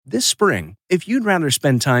This spring, if you'd rather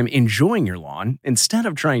spend time enjoying your lawn instead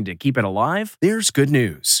of trying to keep it alive, there's good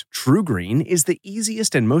news. TruGreen is the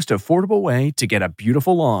easiest and most affordable way to get a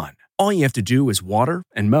beautiful lawn. All you have to do is water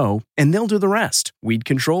and mow, and they'll do the rest. Weed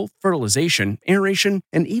control, fertilization, aeration,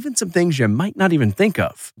 and even some things you might not even think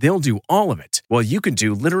of. They'll do all of it, while you can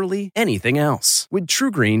do literally anything else. With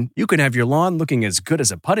TruGreen, you can have your lawn looking as good as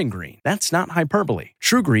a putting green. That's not hyperbole.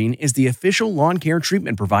 TruGreen is the official lawn care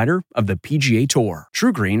treatment provider of the PGA Tour.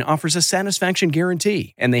 TruGreen offers a satisfaction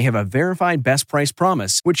guarantee, and they have a verified best price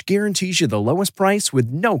promise, which guarantees you the lowest price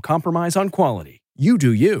with no compromise on quality. You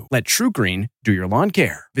do you. Let TruGreen do your lawn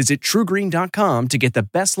care. Visit TruGreen.com to get the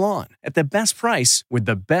best lawn at the best price with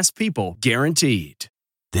the best people guaranteed.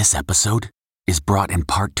 This episode is brought in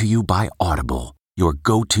part to you by Audible, your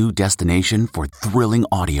go-to destination for thrilling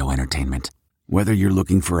audio entertainment. Whether you're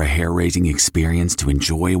looking for a hair-raising experience to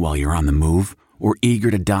enjoy while you're on the move or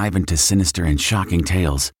eager to dive into sinister and shocking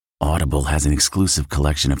tales, Audible has an exclusive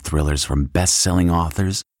collection of thrillers from best-selling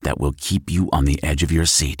authors that will keep you on the edge of your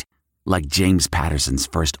seat. Like James Patterson's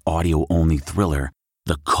first audio-only thriller,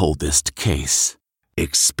 The Coldest Case.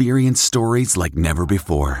 Experience stories like never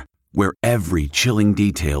before, where every chilling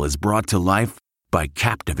detail is brought to life by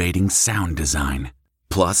captivating sound design.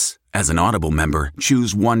 Plus, as an Audible member,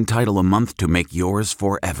 choose one title a month to make yours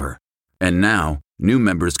forever. And now, new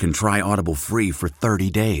members can try Audible free for 30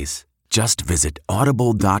 days. Just visit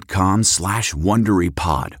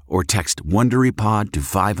audible.com/WonderyPod or text WonderyPod to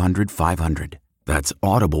 500-500. That's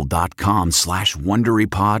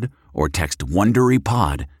audible.com/WonderyPod or text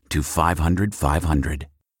WonderyPod to 500-500.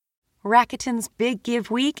 Rakuten's Big Give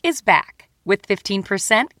Week is back with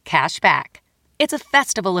 15% cash back. It's a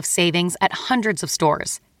festival of savings at hundreds of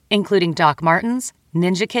stores, including Doc Martens,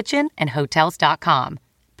 Ninja Kitchen, and Hotels.com.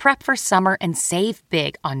 Prep for summer and save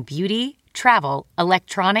big on beauty, travel,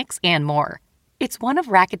 electronics, and more. It's one of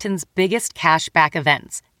Rakuten's biggest cash back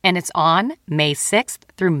events, and it's on May 6th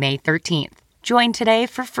through May 13th. Join today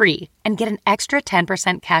for free and get an extra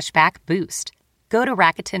 10% cash back boost. Go to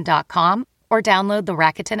Rakuten.com or download the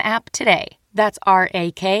Rakuten app today. That's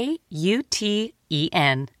RAKUTEN.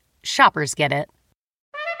 Shoppers get it.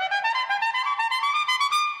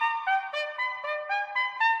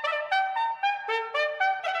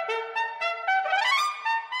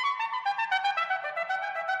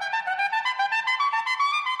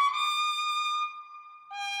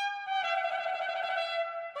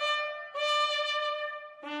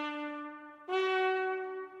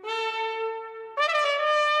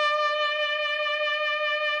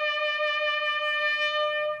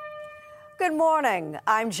 Good morning.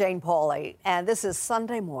 I'm Jane Pauley, and this is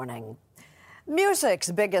Sunday Morning.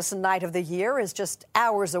 Music's biggest night of the year is just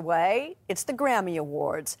hours away. It's the Grammy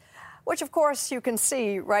Awards, which, of course, you can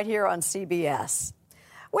see right here on CBS.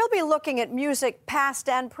 We'll be looking at music past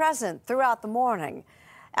and present throughout the morning,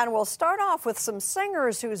 and we'll start off with some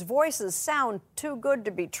singers whose voices sound too good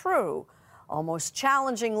to be true, almost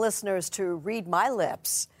challenging listeners to read my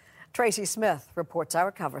lips. Tracy Smith reports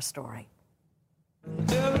our cover story.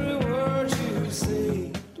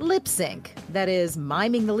 Lip sync, that is,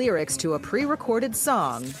 miming the lyrics to a pre-recorded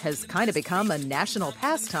song, has kind of become a national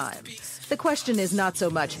pastime. The question is not so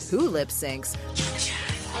much who lip syncs,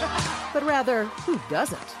 but rather who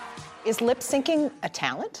doesn't. Is lip syncing a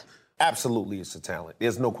talent? Absolutely, it's a talent.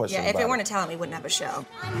 There's no question about it. Yeah, if it weren't a talent, we wouldn't have a show.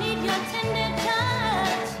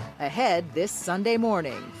 Ahead this Sunday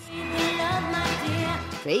morning.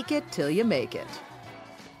 Fake it till you make it.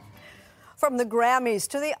 From the Grammys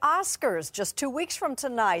to the Oscars, just 2 weeks from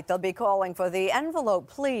tonight, they'll be calling for the envelope,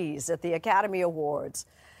 please, at the Academy Awards.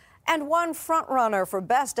 And one frontrunner for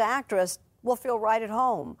Best Actress will feel right at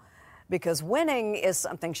home, because winning is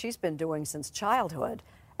something she's been doing since childhood,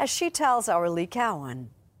 as she tells our Lee Cowan.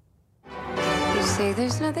 You say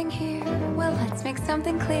there's nothing here. Well, let's make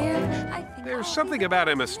something clear. There's something about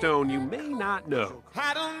Emma Stone you may not know.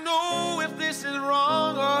 I don't know if this is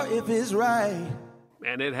wrong or if it's right.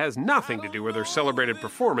 And it has nothing to do with her celebrated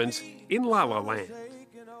performance in La La Land.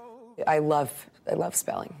 I love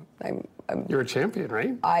spelling. You're a champion,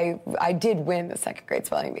 right? I did win the second grade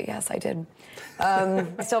spelling bee. Yes, I did. I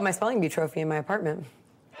still have my spelling bee trophy in my apartment.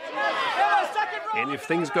 And if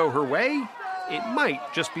things go her way, it might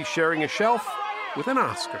just be sharing a shelf with an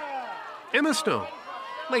Oscar. Emma Stone,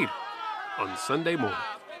 later on Sunday morning.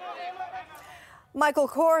 Michael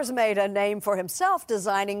Kors made a name for himself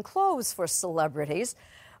designing clothes for celebrities,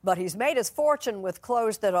 but he's made his fortune with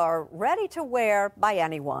clothes that are ready to wear by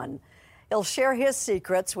anyone. He'll share his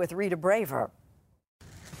secrets with Rita Braver.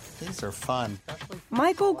 These are fun.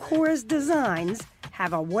 Michael Kors designs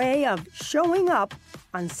have a way of showing up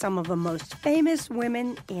on some of the most famous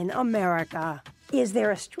women in America. Is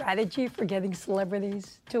there a strategy for getting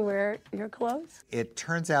celebrities to wear your clothes? It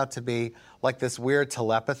turns out to be like this weird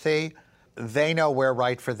telepathy. They know we're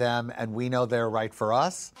right for them, and we know they're right for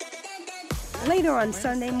us. Later on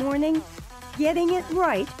Sunday morning, Getting It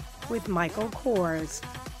Right with Michael Kors.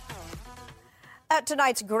 At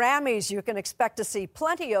tonight's Grammys, you can expect to see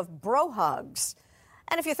plenty of bro hugs.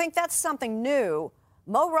 And if you think that's something new,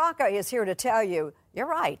 Mo Rocca is here to tell you you're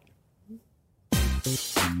right.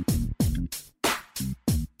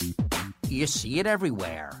 You see it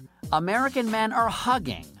everywhere. American men are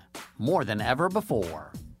hugging more than ever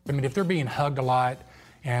before. I mean, if they're being hugged a lot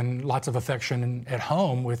and lots of affection at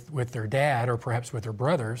home with their dad or perhaps with their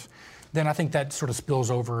brothers, then I think that sort of spills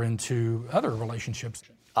over into other relationships.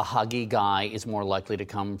 A huggy guy is more likely to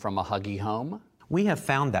come from a huggy home? We have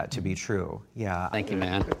found that to be true, yeah. Thank you,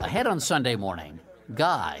 man. Ahead on Sunday morning,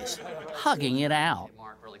 guys hugging it out.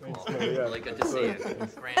 Really good to see you.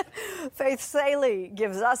 Faith Salie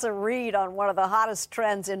gives us a read on one of the hottest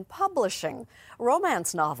trends in publishing,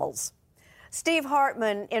 romance novels. Steve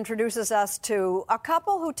Hartman introduces us to a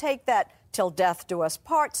couple who take that till death do us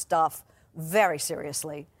part stuff very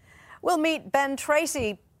seriously. We'll meet Ben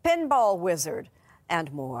Tracy, pinball wizard,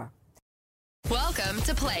 and more. Welcome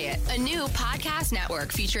to Play It, a new podcast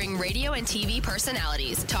network featuring radio and TV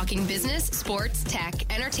personalities talking business, sports, tech,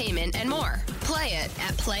 entertainment, and more. Play it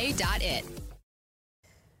at play.it.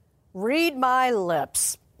 Read my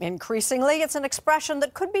lips. Increasingly, it's an expression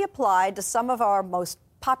that could be applied to some of our most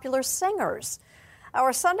popular singers.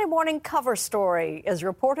 Our Sunday morning cover story is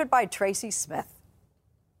reported by Tracy Smith.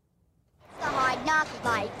 The hard knock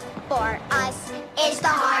life for us. It's the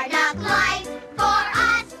hard knock life for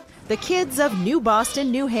us. The kids of New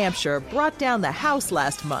Boston, New Hampshire brought down the house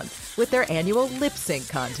last month with their annual lip sync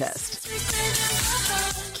contest.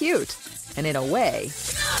 Cute, and in a way,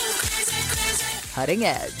 cutting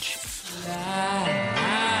edge.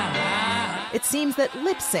 It seems that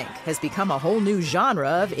lip sync has become a whole new genre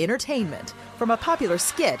of entertainment, from a popular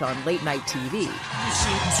skit on late night TV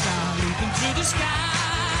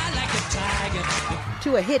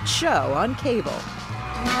to a hit show on cable.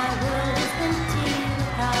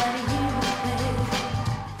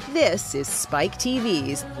 This is Spike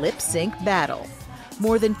TV's Lip Sync Battle.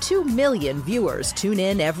 More than 2 million viewers tune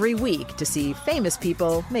in every week to see famous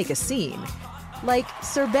people make a scene, like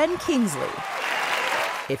Sir Ben Kingsley.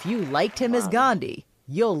 If you liked him as Gandhi,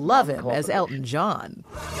 you'll love him as Elton John.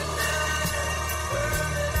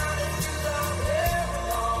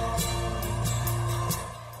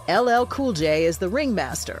 LL Cool J is the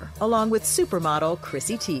ringmaster, along with supermodel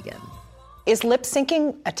Chrissy Teigen. Is lip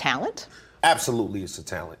syncing a talent? Absolutely, it's a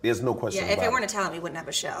talent. There's no question about it. Yeah, if it weren't a talent, we wouldn't have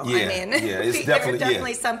a show. Yeah, I mean, it's there are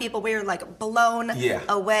definitely some people we're like blown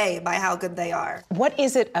away by how good they are. What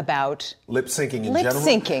is it about lip syncing in lip general?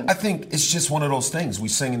 Syncing. I think it's just one of those things. We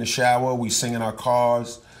sing in the shower, we sing in our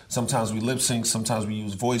cars. Sometimes we lip sync, sometimes we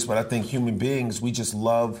use voice. But I think human beings, we just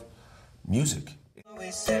love music.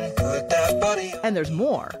 And there's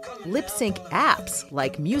more. Lip sync apps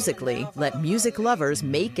like Musical.ly let music lovers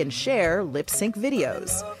make and share lip sync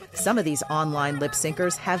videos. Some of these online lip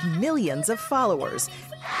syncers have millions of followers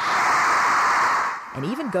and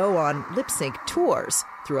even go on lip sync tours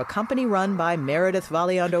through a company run by Meredith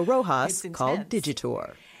Valiando Rojas called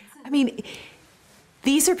Digitour. I mean,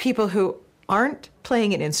 these are people who aren't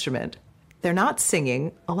playing an instrument. They're not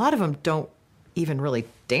singing. A lot of them don't even really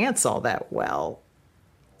dance all that well.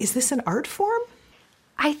 Is this an art form?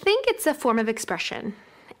 I think it's a form of expression.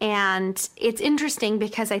 And it's interesting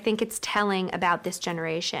because I think it's telling about this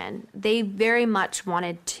generation. They very much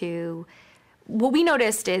wanted to, what we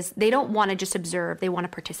noticed is they don't want to just observe, they want to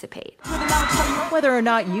participate. Whether or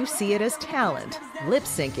not you see it as talent, lip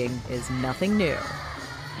syncing is nothing new.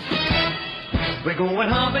 We're going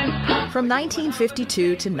hopping. From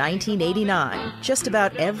 1952 to 1989, just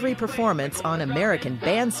about every performance on American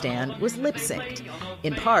Bandstand was lip-synced,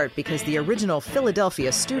 in part because the original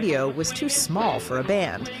Philadelphia studio was too small for a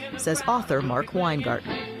band, says author Mark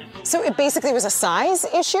Weingarten. So it basically was a size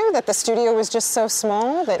issue, that the studio was just so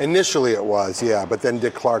small? That Initially it was, yeah, but then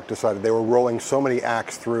Dick Clark decided they were rolling so many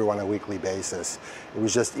acts through on a weekly basis. It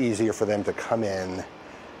was just easier for them to come in,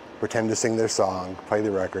 pretend to sing their song, play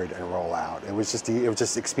the record, and roll out. It was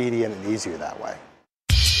just expedient and easier that way.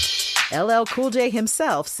 LL Cool J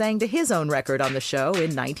himself sang to his own record on the show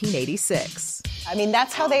in 1986. I mean,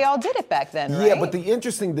 that's how they all did it back then, right? Yeah, but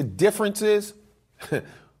the difference is,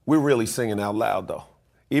 we're really singing out loud, though.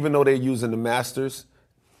 Even though they're using the masters,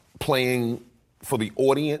 playing for the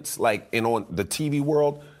audience, like on the TV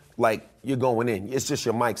world, like you're going in. It's just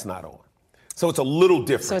your mic's not on. So it's a little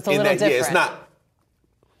different. So it's a little different. Yeah, it's not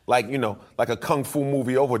like, like a kung fu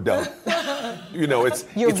movie overdub. You know, it's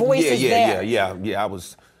Your voice is there. Yeah. I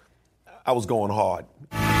was going hard.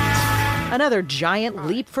 Another giant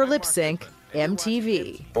leap for lip sync,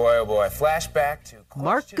 MTV. Boy, oh boy, flashback to...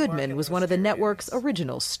 Mark Goodman was one of the network's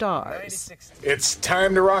original stars. It's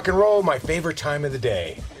time to rock and roll, my favorite time of the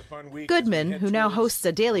day. Goodman, who now hosts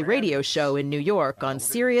a daily radio show in New York on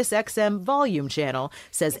Sirius XM Volume Channel,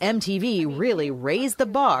 says MTV really raised the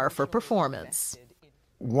bar for performance.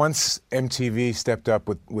 Once MTV stepped up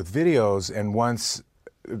with videos, and once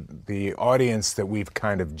the audience that we've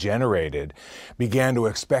kind of generated began to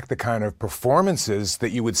expect the kind of performances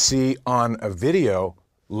that you would see on a video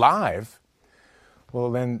live,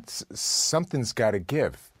 well, then something's got to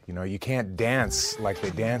give. You know, you can't dance like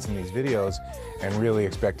they dance in these videos and really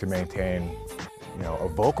expect to maintain, you know, a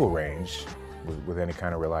vocal range with any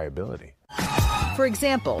kind of reliability. For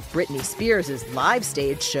example, Britney Spears' live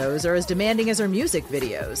stage shows are as demanding as her music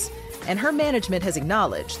videos, and her management has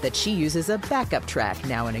acknowledged that she uses a backup track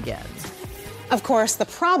now and again. Of course, the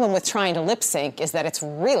problem with trying to lip sync is that it's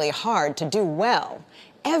really hard to do well.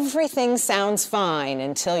 Everything sounds fine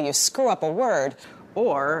until you screw up a word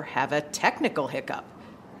or have a technical hiccup.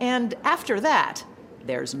 And after that,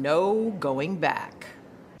 there's no going back.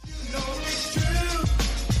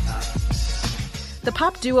 The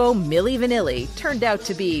pop duo Milli Vanilli turned out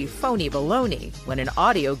to be phony baloney when an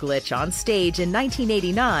audio glitch on stage in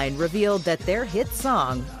 1989 revealed that their hit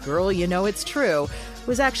song, Girl You Know It's True,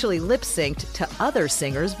 was actually lip-synced to other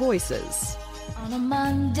singers' voices. On a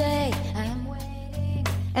Monday, I'm waiting.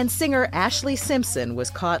 And singer Ashlee Simpson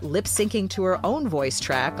was caught lip-syncing to her own voice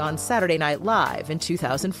track on Saturday Night Live in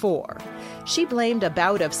 2004. She blamed a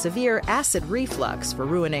bout of severe acid reflux for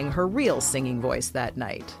ruining her real singing voice that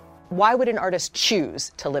night. Why would an artist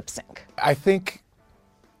choose to lip sync? I think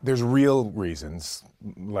there's real reasons,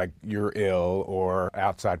 like you're ill or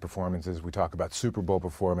outside performances. We talk about Super Bowl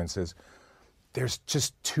performances. There's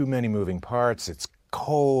just too many moving parts. It's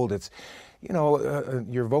cold. It's, you know,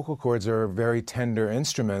 your vocal cords are very tender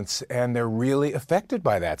instruments, and they're really affected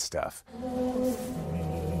by that stuff.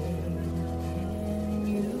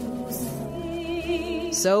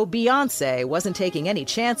 So Beyoncé wasn't taking any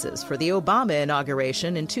chances for the Obama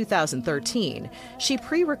inauguration in 2013. She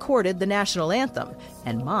pre-recorded the national anthem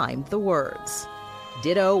and mimed the words.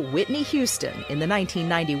 Ditto Whitney Houston in the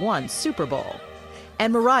 1991 Super Bowl.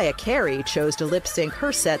 And Mariah Carey chose to lip-sync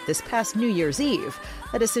her set this past New Year's Eve,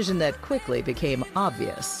 a decision that quickly became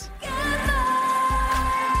obvious.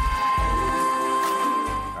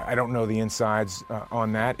 I don't know the insides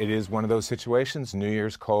on that. It is one of those situations, New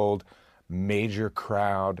Year's cold, major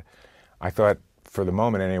crowd. I thought, for the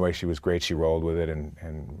moment anyway, she was great. She rolled with it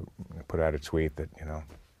and put out a tweet that, you know,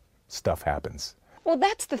 stuff happens. Well,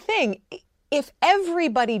 that's the thing. If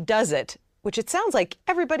everybody does it, which it sounds like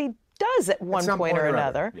everybody does at one point or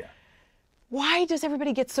another, why does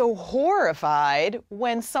everybody get so horrified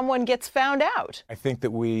when someone gets found out? I think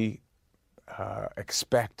that we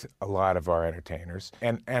expect a lot of our entertainers.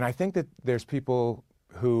 And I think that there's people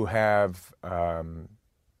who have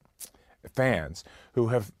fans who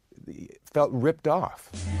have felt ripped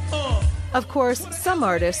off. Of course, some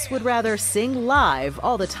artists would rather sing live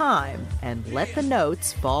all the time and let the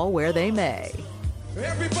notes fall where they may.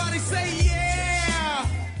 Everybody say yeah!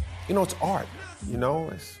 You know, it's art. You know,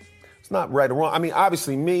 it's not right or wrong. I mean,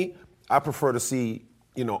 obviously me, I prefer to see,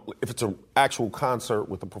 you know, if it's an actual concert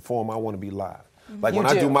with a performer, I want to be live. Like when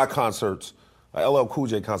I do my concerts, LL Cool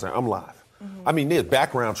J concert, I'm live. I mean, there's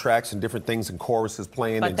background tracks and different things and choruses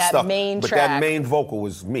playing and stuff. But that main vocal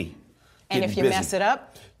was me. And if you mess it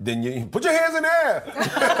up? Then you put your hands in the air.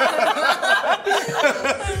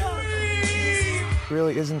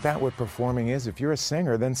 Really, isn't that what performing is? If you're a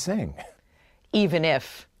singer, then sing. Even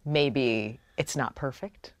if maybe it's not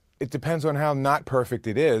perfect? It depends on how not perfect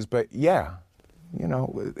it is, but yeah, you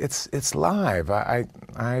know, it's live. I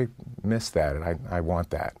miss that, and I want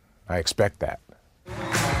that. I expect that.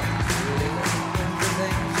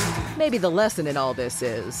 Maybe the lesson in all this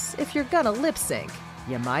is, if you're gonna lip sync,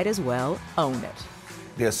 you might as well own it.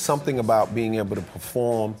 There's something about being able to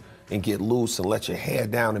perform and get loose and let your hair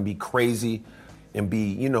down and be crazy and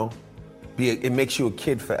be, you know, it makes you a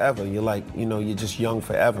kid forever. You're like, you know, you're just young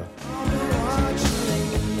forever.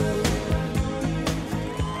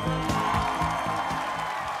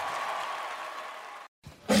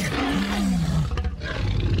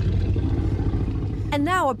 And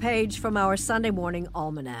now a page from our Sunday morning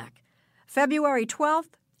almanac. February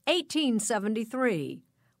 12th, 1873,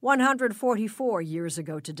 144 years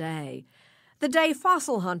ago today. The day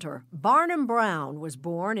fossil hunter Barnum Brown was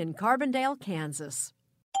born in Carbondale, Kansas.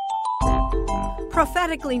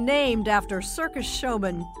 Prophetically named after circus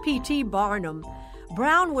showman P.T. Barnum,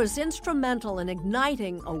 Brown was instrumental in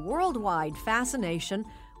igniting a worldwide fascination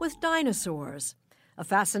with dinosaurs, a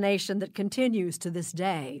fascination that continues to this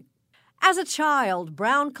day. As a child,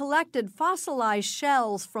 Brown collected fossilized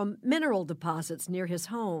shells from mineral deposits near his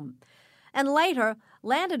home, and later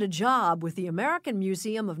landed a job with the American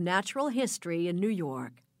Museum of Natural History in New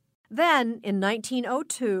York. Then, in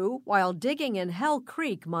 1902, while digging in Hell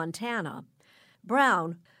Creek, Montana,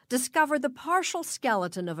 Brown discovered the partial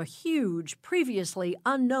skeleton of a huge, previously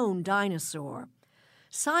unknown dinosaur.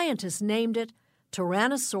 Scientists named it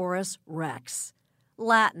Tyrannosaurus rex,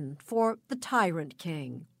 Latin for the Tyrant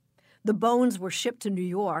King. The bones were shipped to New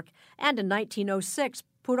York and in 1906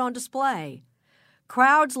 put on display.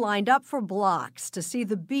 Crowds lined up for blocks to see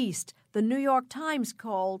the beast the New York Times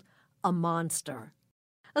called a monster.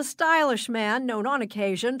 A stylish man known on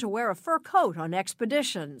occasion to wear a fur coat on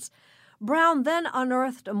expeditions, Brown then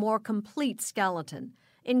unearthed a more complete skeleton,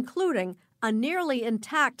 including a nearly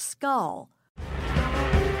intact skull.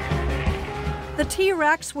 The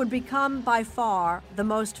T-Rex would become by far the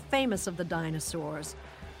most famous of the dinosaurs,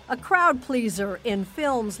 a crowd pleaser in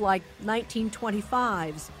films like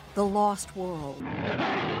 1925's The Lost World,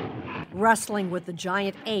 wrestling with the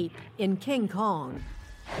giant ape in King Kong,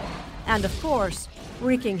 and of course,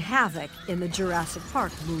 wreaking havoc in the Jurassic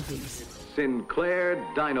Park movies. Sinclair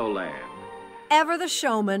Dinoland. Ever the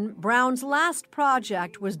showman, Brown's last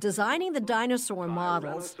project was designing the dinosaur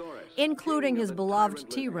models, including his beloved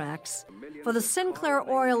T-Rex, for the Sinclair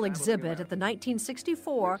Oil exhibit at the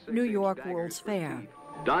 1964 New York World's Fair.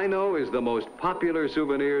 Dino is the most popular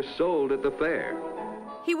souvenir sold at the fair.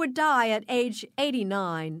 He would die at age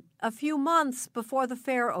 89, a few months before the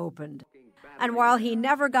fair opened. And while he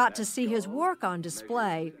never got to see his work on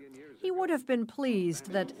display, he would have been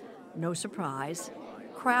pleased that, no surprise,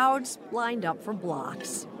 crowds lined up for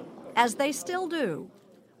blocks, as they still do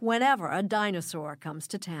whenever a dinosaur comes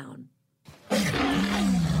to town.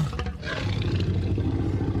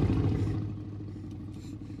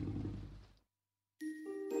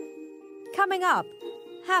 Coming up,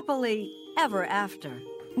 happily ever after.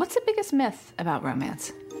 What's the biggest myth about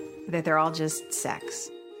romance? That they're all just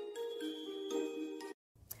sex.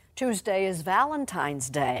 Tuesday is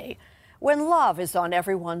Valentine's Day, when love is on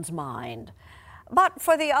everyone's mind. But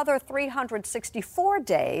for the other 364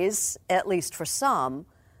 days, at least for some,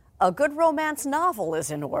 a good romance novel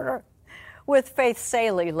is in order. With Faith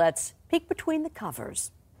Salie, let's peek between the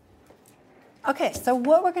covers. Okay, so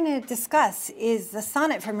what we're going to discuss is the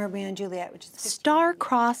sonnet from Romeo and Juliet, which is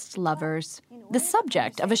Star-Crossed Lovers, the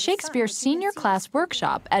subject of a Shakespeare senior class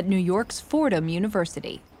workshop at New York's Fordham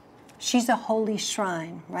University. She's a holy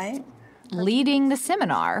shrine, right? Leading the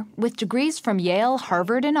seminar, with degrees from Yale,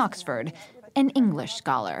 Harvard, and Oxford, an English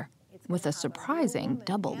scholar with a surprising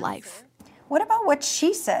double life. What about what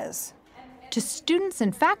she says? To students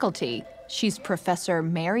and faculty, she's Professor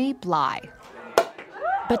Mary Bly.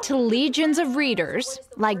 But to legions of readers,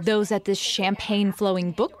 like those at this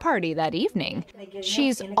champagne-flowing book party that evening,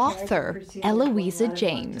 she's author Eloisa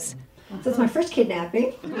James. This is my first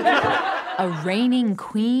kidnapping. A reigning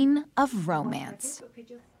queen of romance.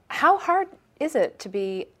 How hard is it to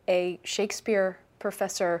be a Shakespeare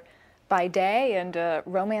professor by day and a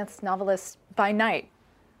romance novelist by night?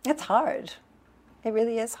 It's hard. It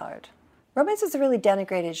really is hard. Romance is a really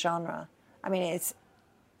denigrated genre. I mean, it's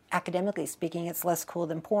academically speaking, it's less cool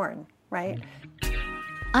than porn, right?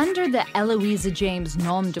 Under the Eloisa James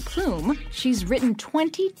nom de plume, she's written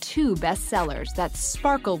 22 bestsellers that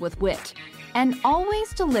sparkle with wit and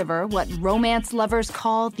always deliver what romance lovers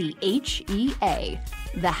call the HEA,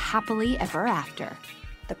 the happily ever after.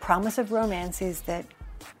 The promise of romance is that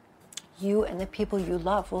you and the people you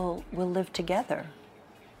love will live together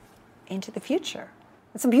into the future.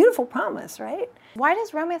 It's a beautiful promise, right? Why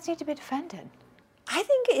does romance need to be defended? I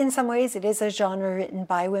think in some ways it is a genre written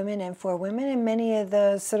by women and for women, and many of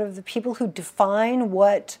the sort of the people who define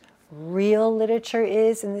what real literature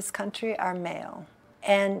is in this country are male.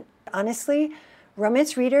 And honestly,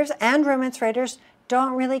 romance readers and romance writers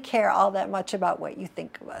don't really care all that much about what you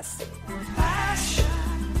think of us.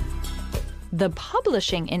 The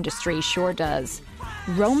publishing industry sure does.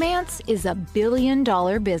 Romance is a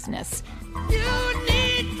billion-dollar business,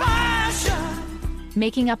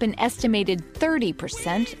 making up an estimated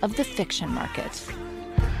 30% of the fiction market.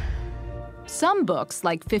 Some books,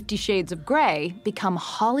 like 50 Shades of Grey, become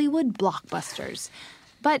Hollywood blockbusters.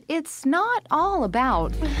 But it's not all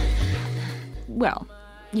about... well,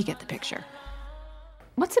 you get the picture.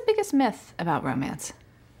 What's the biggest myth about romance?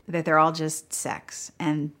 That they're all just sex,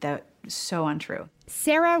 and that's so untrue.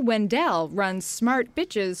 Sarah Wendell runs Smart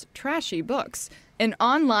Bitches Trashy Books, an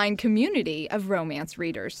online community of romance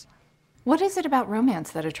readers. What is it about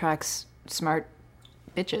romance that attracts smart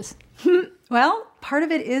bitches? Well, part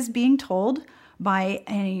of it is being told by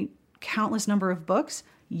a countless number of books,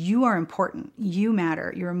 you are important, you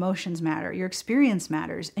matter, your emotions matter, your experience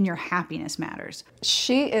matters, and your happiness matters.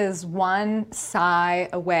 She is one sigh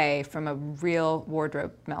away from a real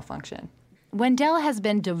wardrobe malfunction. Wendell has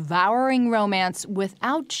been devouring romance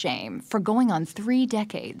without shame for going on 3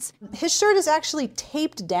 decades. His shirt is actually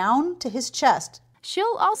taped down to his chest.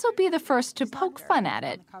 She'll also be the first to poke fun at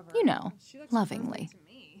it, you know, lovingly.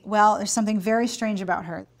 Well, there's something very strange about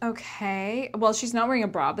her. Okay. Well, she's not wearing a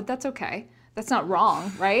bra, but that's okay. That's not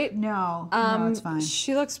wrong, right? No, it's fine.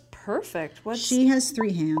 She looks perfect. She has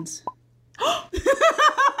 3 hands.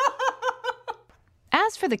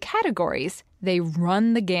 As for the categories, they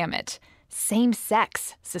run the gamut. Same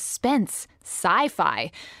sex, suspense,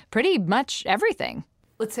 sci-fi, pretty much everything.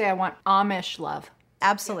 Let's say I want Amish love.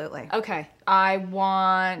 Absolutely. Okay. I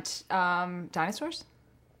want dinosaurs?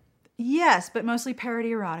 Yes, but mostly parody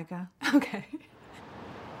erotica. Okay.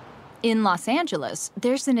 In Los Angeles,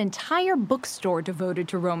 there's an entire bookstore devoted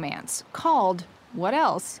to romance called, what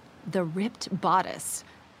else? The Ripped Bodice.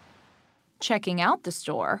 Checking out the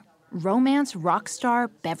store, romance rock star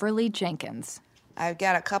Beverly Jenkins. I've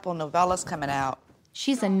got a couple novellas coming out.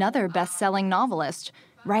 She's another best-selling novelist,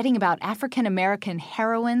 writing about African-American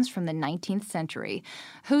heroines from the 19th century,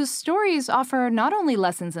 whose stories offer not only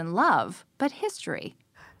lessons in love, but history.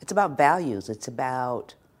 It's about values. It's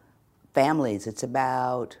about families. It's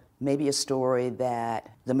about maybe a story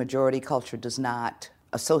that the majority culture does not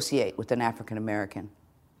associate with an African-American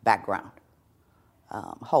background.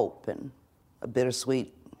 Hope and a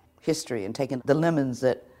bittersweet history, and taking the lemons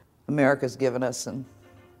that America's given us and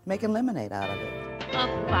making lemonade out of it.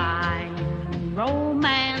 A fine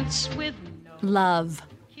romance with Love,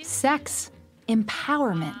 sex,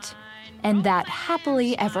 empowerment, and that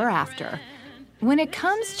happily ever after. When it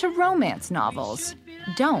comes to romance novels,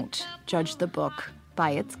 don't judge the book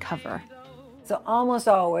by its cover. So almost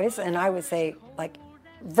always, and I would say like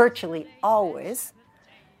virtually always,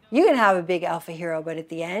 you can have a big alpha hero, but at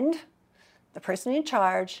the end, the person in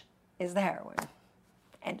charge is the heroine.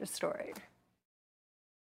 End of story.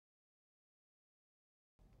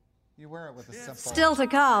 You wear it with a simple... Still to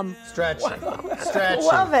come. Stretching. Stretching.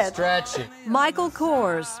 Love it. Stretching. Michael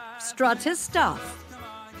Kors struts his stuff.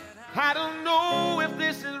 I don't know if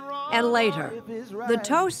this is wrong. And later, the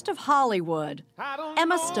toast of Hollywood,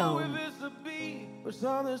 Emma Stone. But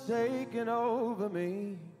something's taking over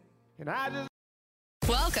me. And I just...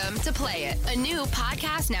 Welcome to Play It, a new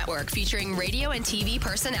podcast network featuring radio and TV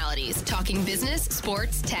personalities talking business,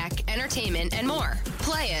 sports, tech, entertainment, and more.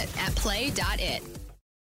 Play it at play.it.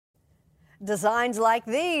 Designs like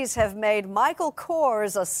these have made Michael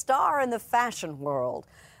Kors a star in the fashion world.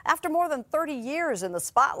 After more than 30 years in the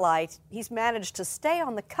spotlight, he's managed to stay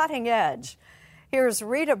on the cutting edge. Here's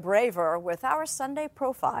Rita Braver with our Sunday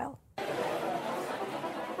profile.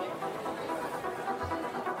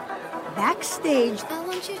 Backstage,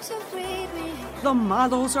 the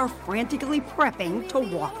models are frantically prepping to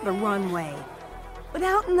walk the runway. But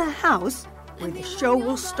out in the house, where the show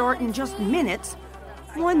will start in just minutes,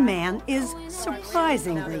 one man is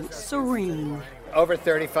surprisingly serene. Over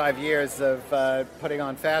 35 years of putting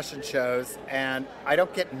on fashion shows, and I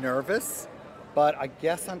don't get nervous, but I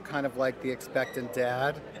guess I'm kind of like the expectant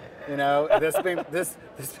dad. You know, this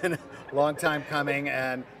has been a long time coming,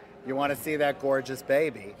 and you want to see that gorgeous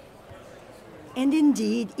baby. And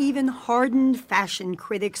indeed, even hardened fashion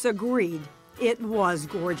critics agreed it was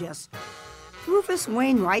gorgeous. Rufus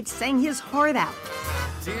Wainwright sang his heart out.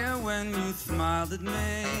 Dear, when you smiled at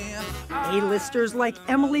me. A-listers like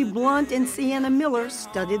Emily Blunt and Sienna Miller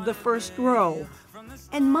studded the first row.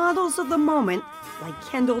 And models of the moment, like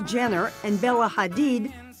Kendall Jenner and Bella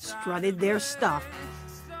Hadid, strutted their stuff.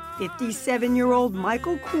 57-year-old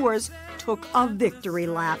Michael Kors took a victory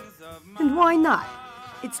lap. And why not?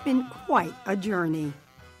 It's been quite a journey.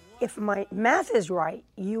 If my math is right,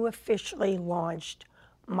 you officially launched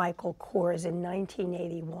Michael Kors in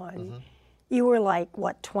 1981. Mm-hmm. You were like,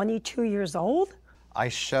 what, 22 years old? I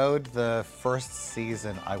showed the first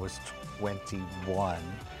season, I was 21,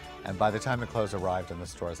 and by the time the clothes arrived in the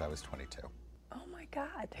stores, I was 22. Oh my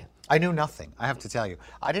God. I knew nothing, I have to tell you.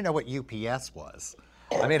 I didn't know what UPS was.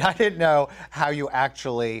 I mean, I didn't know how you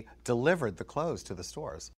actually delivered the clothes to the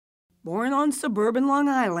stores. Born on suburban Long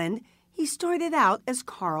Island, he started out as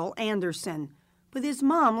Carl Anderson, but his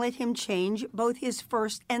mom let him change both his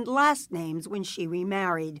first and last names when she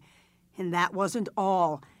remarried. And that wasn't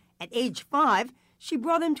all. At age 5, she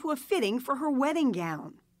brought him to a fitting for her wedding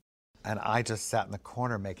gown. And I just sat in the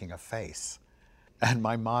corner making a face. And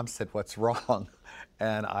my mom said, "What's wrong?"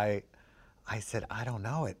 And I I said, I don't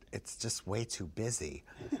know, it's just way too busy.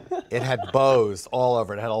 It had bows all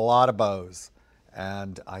over it. It had a lot of bows.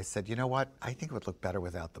 And I said, you know what? I think it would look better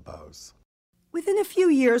without the bows. Within a few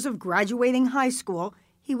years of graduating high school,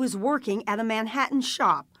 he was working at a Manhattan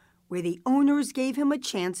shop where the owners gave him a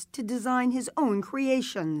chance to design his own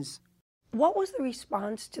creations. What was the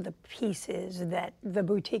response to the pieces that the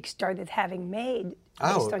boutique started having made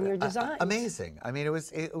based on your designs? Amazing. I mean, it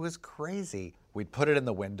was crazy. We'd put it in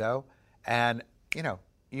the window, and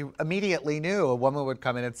you immediately knew a woman would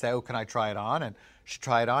come in and say, "Oh, can I try it on?" And she'd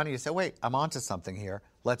try it on, and you say, "Wait, I'm onto something here.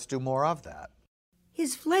 Let's do more of that."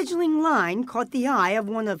 His fledgling line caught the eye of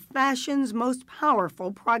one of fashion's most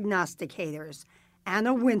powerful prognosticators,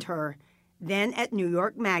 Anna Wintour, then at New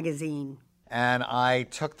York Magazine. And I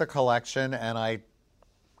took the collection and I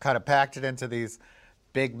kind of packed it into these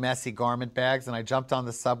big, messy garment bags, and I jumped on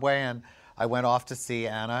the subway and I went off to see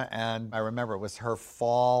Anna, and I remember it was her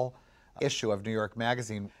fall issue of New York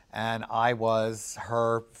Magazine, and I was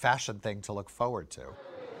her fashion thing to look forward to.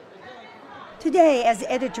 Today, as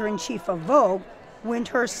editor-in-chief of Vogue,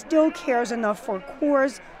 Wintour still cares enough for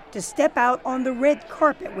Kors to step out on the red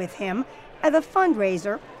carpet with him at a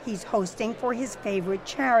fundraiser he's hosting for his favorite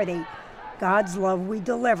charity, God's Love We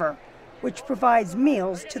Deliver, which provides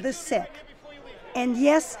meals to the sick. And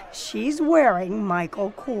yes, she's wearing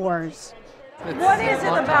Michael Kors. What is it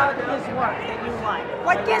about his work that you like?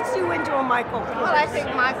 What gets you into a Michael Kors? Well, I think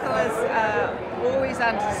Michael has always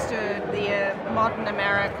understood the modern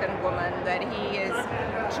American woman, that he is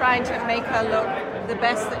trying to make her look the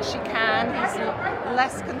best that she can. He's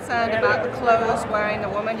less concerned about the clothes wearing the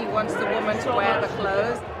woman. He wants the woman to wear the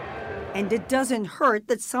clothes. And it doesn't hurt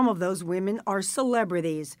that some of those women are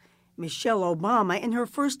celebrities. Michelle Obama in her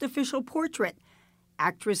first official portrait,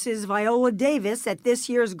 actresses Viola Davis at this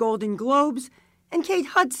year's Golden Globes, and Kate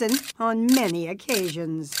Hudson on many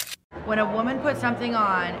occasions. When a woman puts something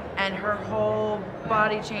on and her whole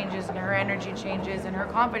body changes and her energy changes and her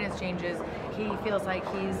confidence changes, he feels like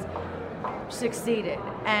he's succeeded,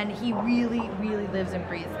 and he really, really lives and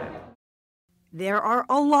breathes it. There are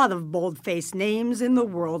a lot of bold-faced names in the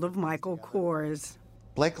world of Michael Kors.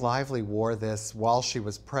 Blake Lively wore this while she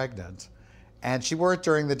was pregnant, and she wore it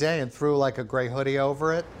during the day and threw like a gray hoodie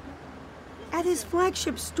over it. At his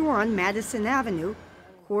flagship store on Madison Avenue,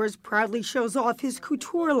 Kors proudly shows off his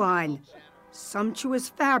couture line, sumptuous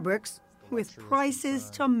fabrics with prices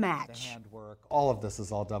to match. All of this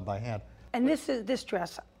is all done by hand. And this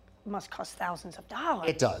dress must cost thousands of dollars.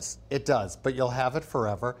 It does, but you'll have it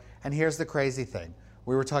forever. And here's the crazy thing.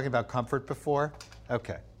 We were talking about comfort before.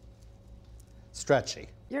 Okay. Stretchy.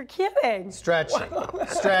 You're kidding. Stretchy.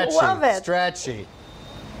 Stretchy. Love it. Stretchy.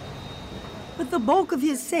 But the bulk of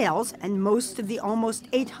his sales and most of the almost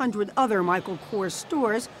 800 other Michael Kors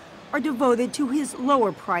stores are devoted to his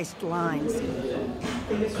lower-priced lines.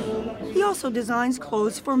 He also designs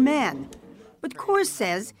clothes for men. But Kors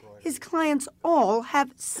says his clients all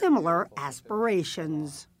have similar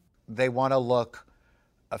aspirations. They want to look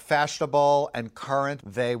fashionable and current.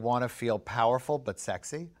 They want to feel powerful but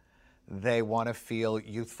sexy. They want to feel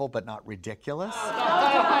youthful but not ridiculous. Don't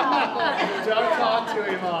talk to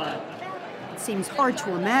him on. It seems hard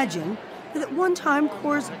to imagine that at one time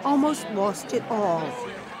Kors almost lost it all.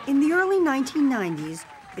 In the early 1990s,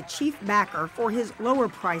 the chief backer for his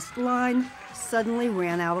lower-priced line suddenly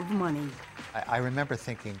ran out of money. I remember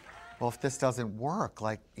thinking, well, if this doesn't work,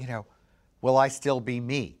 will I still be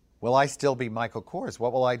me? Will I still be Michael Kors?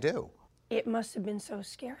 What will I do? It must have been so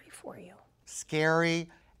scary for you. Scary,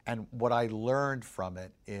 and what I learned from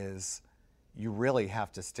it is you really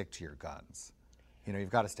have to stick to your guns. You've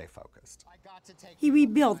got to stay focused. He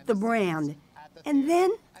rebuilt the brand, and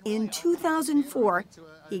then in 2004,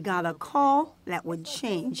 he got a call that would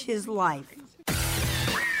change his life.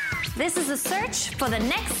 This is a search for the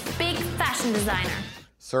next big fashion designer.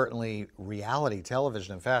 Certainly, reality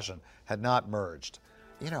television and fashion had not merged.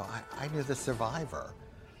 I knew The Survivor,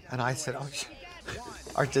 and I said,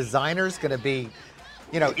 are designers going to be,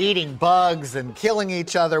 eating bugs and killing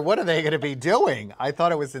each other? What are they going to be doing? I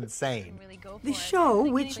thought it was insane. The show,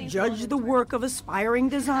 which judged the work of aspiring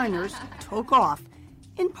designers, took off,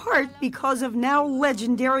 in part because of now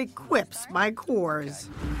legendary quips by Kors.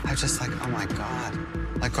 I was just like, oh my God,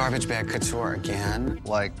 like Garbage Bag Couture again?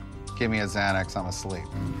 Like, give me a Xanax, I'm asleep.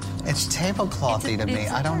 It's tableclothy to me,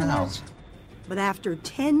 I don't know. But after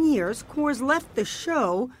 10 years, Kors left the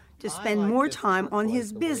show to spend more time on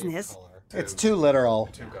his business. It's too literal,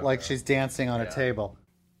 like she's dancing on a table.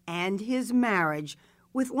 And his marriage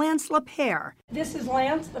with Lance Lapierre. This is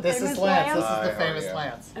Lance, the This famous is Lance. Lance. This is the famous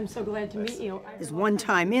Lance. I'm so glad to meet you. His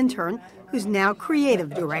one-time intern, who's now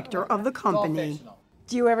creative director of the company.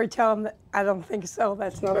 Do you ever tell him that I don't think so?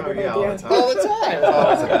 That's not a good idea. All the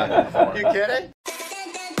time. You kidding?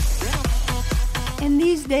 And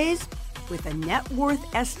these days, with a net worth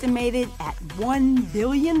estimated at $1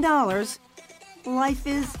 billion, life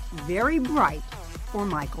is very bright for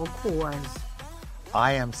Michael Kors.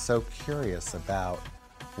 I am so curious about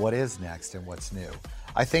what is next and what's new.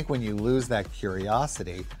 I think when you lose that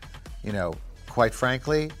curiosity, quite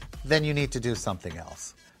frankly, then you need to do something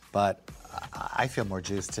else. But I feel more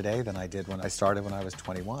juiced today than I did when I started when I was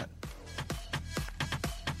 21.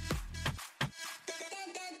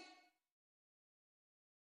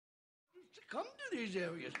 Come to these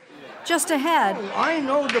areas. Just ahead. I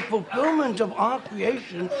know the fulfillment of our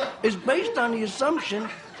creation is based on the assumption.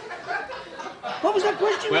 What was that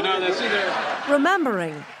question? Well, no, that's either.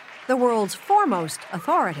 Remembering the world's foremost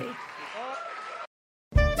authority.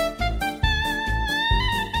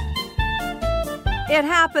 It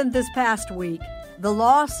happened this past week. The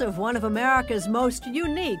loss of one of America's most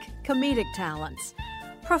unique comedic talents.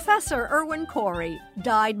 Professor Irwin Corey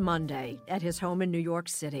died Monday at his home in New York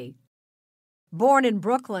City. Born in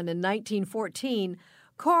Brooklyn in 1914,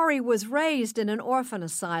 Corey was raised in an orphan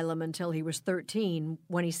asylum until he was 13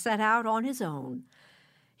 when he set out on his own.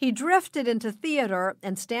 He drifted into theater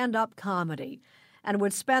and stand-up comedy and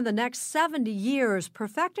would spend the next 70 years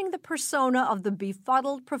perfecting the persona of the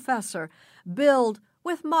befuddled professor, billed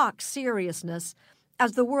with mock seriousness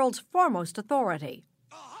as the world's foremost authority.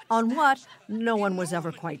 On what, no one was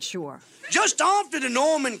ever quite sure. Just after the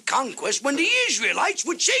Norman conquest, when the Israelites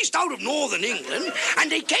were chased out of northern England,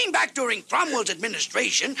 and they came back during Cromwell's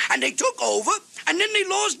administration, and they took over, and then they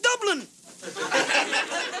lost Dublin.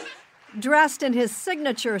 Dressed in his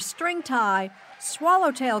signature string tie,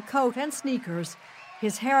 swallowtail coat, and sneakers,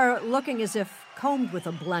 his hair looking as if combed with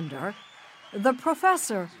a blender, the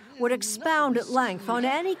professor would expound at length on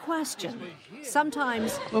any question,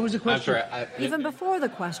 sometimes what was the question? I'm sorry, even before the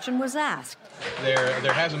question was asked.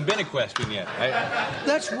 There hasn't been a question yet.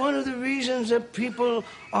 That's one of the reasons that people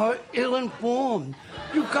are ill-informed.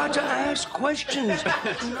 You've got to ask questions.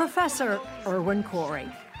 Professor Irwin Corey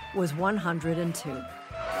was 102.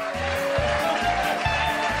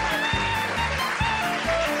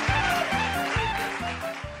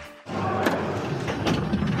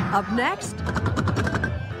 Up next,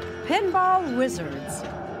 Pinball Wizards.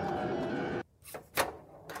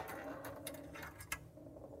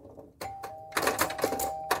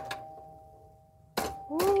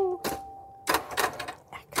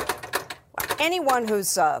 Anyone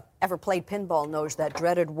who's ever played pinball knows that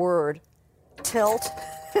dreaded word, tilt.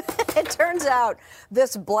 It turns out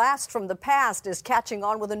this blast from the past is catching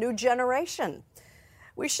on with a new generation.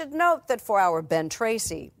 We should note that for our Ben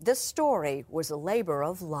Tracy, this story was a labor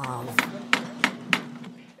of love.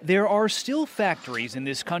 There are still factories in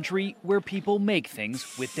this country where people make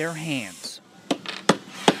things with their hands.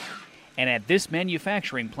 And at this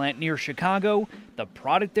manufacturing plant near Chicago, the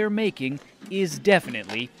product they're making is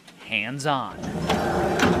definitely hands-on.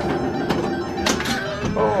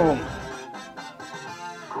 Boom.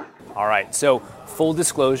 All right, so full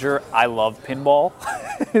disclosure, I love pinball,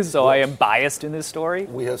 so I am biased in this story.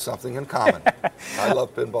 We have something in common. I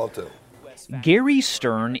love pinball too. Gary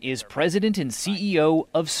Stern is president and CEO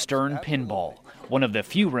of Stern Pinball, one of the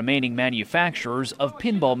few remaining manufacturers of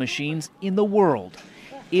pinball machines in the world.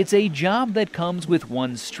 It's a job that comes with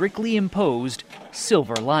one strictly imposed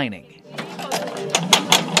silver lining.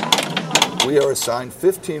 We are assigned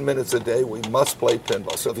 15 minutes a day. We must play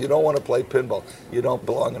pinball. So if you don't want to play pinball, you don't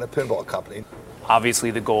belong in a pinball company.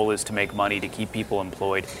 Obviously, the goal is to make money, to keep people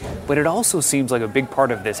employed, but it also seems like a big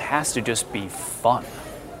part of this has to just be fun.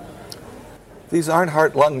 These aren't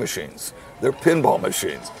heart-lung machines. They're pinball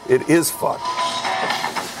machines. It is fun.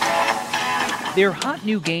 Their hot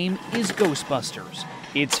new game is Ghostbusters.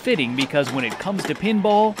 It's fitting because when it comes to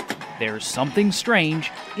pinball, there's something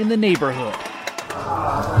strange in the neighborhood.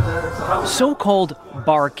 So-called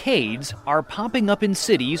barcades are popping up in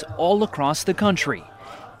cities all across the country.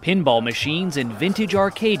 Pinball machines and vintage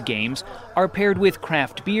arcade games are paired with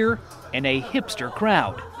craft beer and a hipster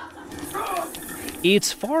crowd.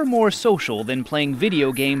 It's far more social than playing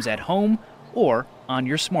video games at home or on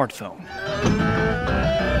your smartphone.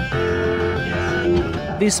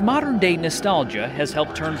 This modern-day nostalgia has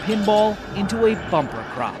helped turn pinball into a bumper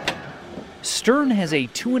crop. Stern has a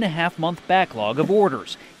 2.5-month backlog of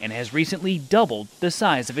orders and has recently doubled the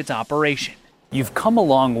size of its operation. You've come a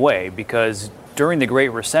long way because during the Great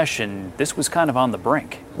Recession, this was kind of on the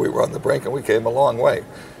brink. We were on the brink and we came a long way.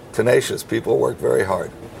 Tenacious people worked very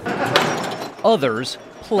hard. Others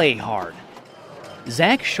play hard.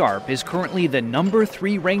 Zach Sharp is currently the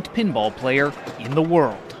 #3 ranked pinball player in the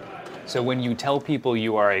world. So when you tell people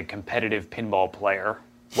you are a competitive pinball player,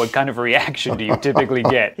 what kind of reaction do you typically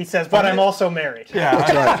get? He says, but I'm also married. Yeah,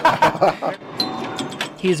 that's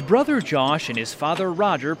right. His brother Josh and his father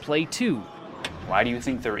Roger play too. Why do you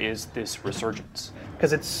think there is this resurgence?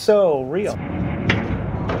 Because it's so real.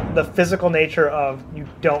 The physical nature of you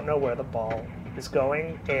don't know where the ball is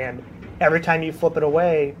going, and every time you flip it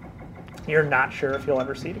away, you're not sure if you'll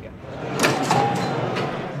ever see it again.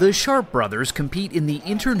 The Sharp brothers compete in the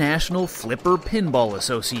International Flipper Pinball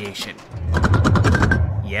Association.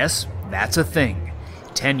 Yes, that's a thing.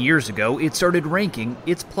 10 years ago, it started ranking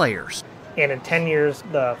its players. And in 10 years,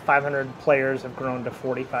 the 500 players have grown to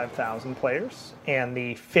 45,000 players, and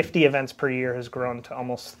the 50 events per year has grown to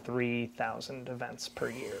almost 3,000 events per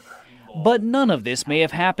year. But none of this may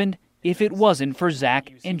have happened if it wasn't for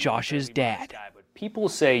Zach and Josh's dad. People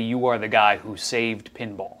say you are the guy who saved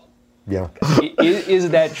pinball. Yeah. Is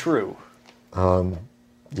that true?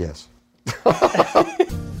 Yes.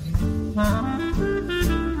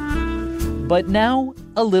 But now,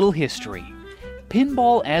 a little history.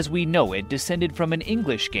 Pinball as we know it descended from an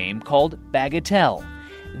English game called Bagatelle.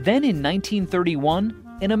 Then in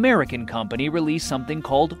 1931, an American company released something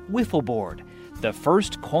called Wiffleboard, the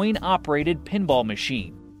first coin-operated pinball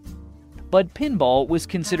machine. But pinball was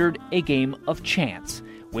considered a game of chance,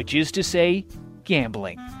 which is to say,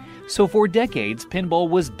 gambling. So for decades, pinball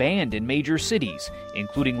was banned in major cities,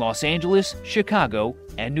 including Los Angeles, Chicago,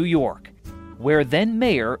 and New York, where then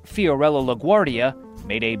Mayor Fiorello LaGuardia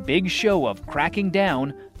made a big show of cracking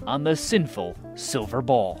down on the sinful silver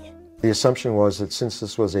ball. The assumption was that since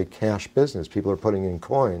this was a cash business, people are putting in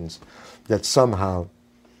coins, that somehow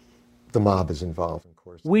the mob is involved.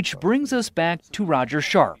 Which brings us back to Roger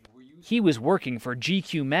Sharp. He was working for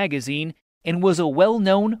GQ magazine and was a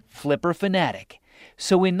well-known flipper fanatic.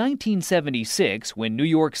 So in 1976, when New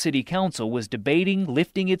York City Council was debating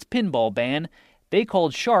lifting its pinball ban, they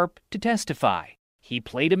called Sharp to testify. He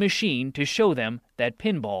played a machine to show them that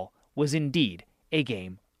pinball was indeed a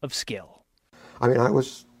game of skill. I mean, I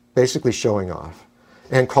was basically showing off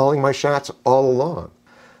and calling my shots all along.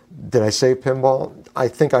 Did I save pinball? I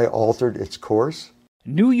think I altered its course.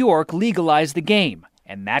 New York legalized the game,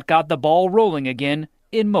 and that got the ball rolling again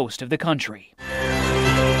in most of the country.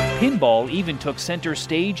 Pinball even took center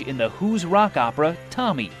stage in the Who's rock opera,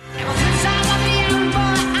 Tommy.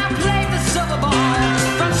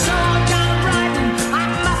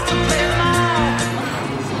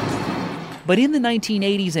 But in the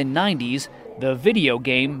 1980s and 90s, the video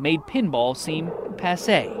game made pinball seem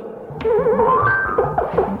passé.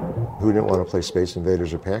 Who didn't want to play Space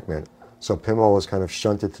Invaders or Pac-Man? So pinball was kind of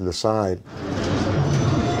shunted to the side.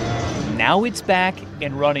 Now it's back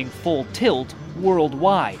and running full tilt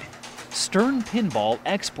worldwide. Stern Pinball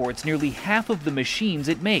exports nearly half of the machines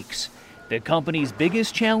it makes. The company's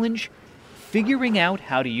biggest challenge? Figuring out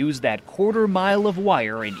how to use that quarter mile of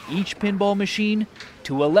wire in each pinball machine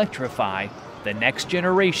to electrify the next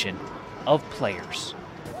generation of players.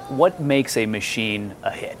 What makes a machine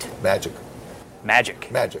a hit? Magic.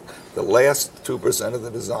 Magic. Magic. The last 2% of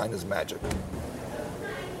the design is magic.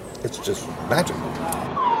 It's just magic.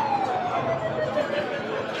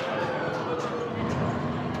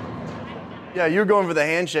 Yeah, you're going for the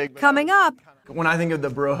handshake. Coming up, When I think of the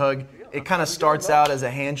bro hug, it kind of starts out as a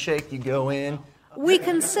handshake. You go in. we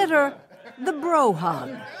consider the bro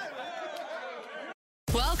hug.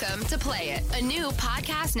 Welcome to Play It, a new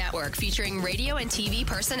podcast network featuring radio and TV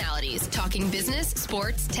personalities talking business,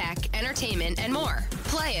 sports, tech, entertainment, and more.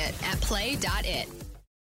 Play it at play.it.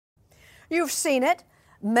 You've seen it.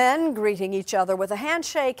 Men greeting each other with a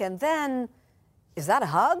handshake, and then, is that a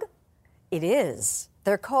hug? It is.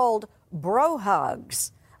 They're called bro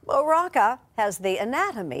hugs. Well, Rocca has the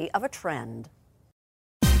anatomy of a trend.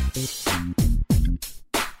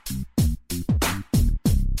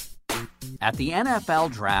 At the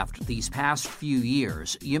NFL draft these past few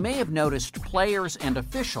years, you may have noticed players and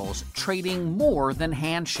officials trading more than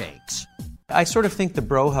handshakes. I sort of think the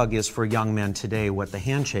bro hug is for young men today what the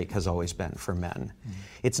handshake has always been for men.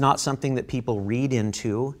 It's not something that people read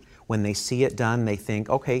into. When they see it done, they think,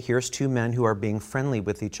 okay, here's two men who are being friendly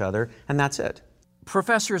with each other, and that's it.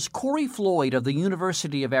 Professors Corey Floyd of the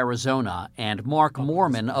University of Arizona and Mark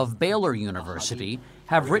Moorman of Baylor University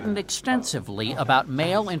have written extensively about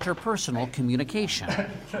male interpersonal communication.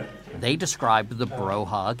 They described the bro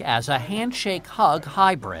hug as a handshake-hug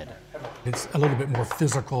hybrid. It's a little bit more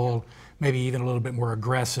physical, maybe even a little bit more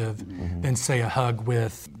aggressive than, say, a hug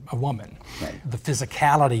with a woman. Right. The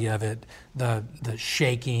physicality of it, the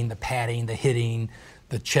shaking, the patting, the hitting,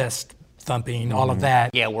 the chest thumping, all of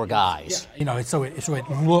that. Yeah, we're guys. You know, so it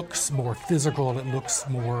looks more physical, it looks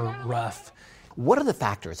more rough. What are the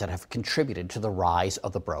factors that have contributed to the rise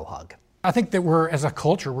of the bro hug? I think that as a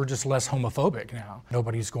culture, we're just less homophobic now.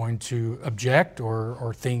 Nobody's going to object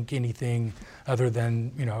or think anything other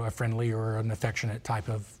than, a friendly or an affectionate type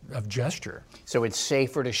of gesture. So it's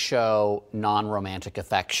safer to show non-romantic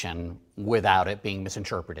affection without it being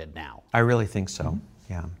misinterpreted now? I really think so,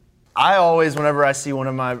 yeah. I always, whenever I see one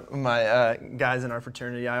of my guys in our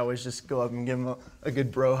fraternity, I always just go up and give him a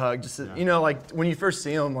good bro hug. Just like when you first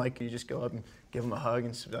see him, like you just go up and give him a hug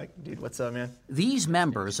and just be like, dude, what's up, man? These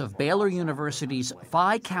members of Baylor University's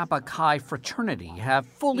Phi Kappa Chi fraternity have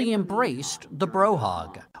fully embraced the bro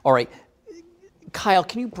hug. All right, Kyle,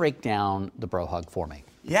 can you break down the bro hug for me?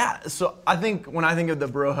 Yeah, so I think when I think of the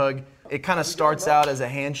bro hug, it kind of starts out as a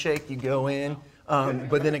handshake. You go in,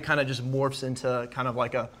 but then it kind of just morphs into kind of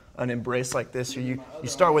like an embrace like this. So you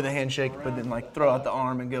start with a handshake, but then like throw out the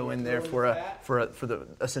arm and go in there for the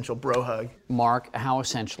essential bro hug. Mark, how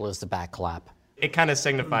essential is the back clap? It kind of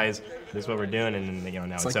signifies this is what we're doing, and then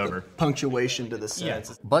now it's over. Punctuation to the sentence.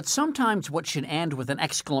 Yeah. But sometimes what should end with an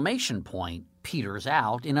exclamation point peters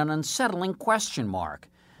out in an unsettling question mark.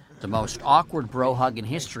 The most awkward bro hug in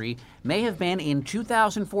history may have been in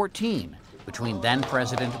 2014 between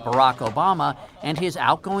then-President Barack Obama and his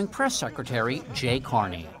outgoing press secretary, Jay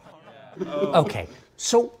Carney. Okay,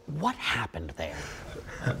 so what happened there?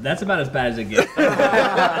 That's about as bad as it gets.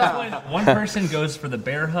 That's when one person goes for the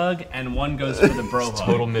bear hug and one goes for the bro hug.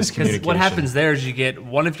 Total miscommunication. Because what happens there is you get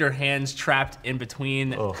one of your hands trapped in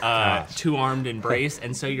between two-armed embrace,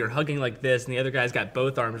 and so you're hugging like this, and the other guy's got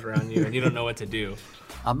both arms around you, and you don't know what to do.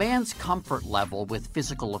 A man's comfort level with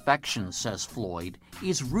physical affection, says Floyd,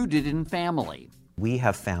 is rooted in family. We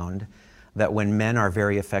have found that when men are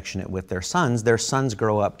very affectionate with their sons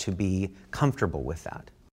grow up to be comfortable with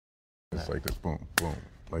that. It's like this, boom, boom,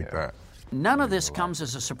 like that. None of this comes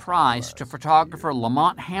as a surprise to photographer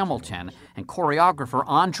Lamont Hamilton and choreographer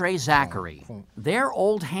Andre Zachary. They're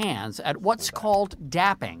old hands at what's called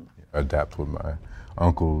dapping. I dapped with my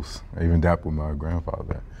uncles, I even dapped with my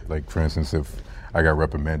grandfather. Like, for instance, if I got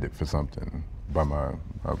reprimanded for something by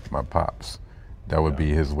my pops, that would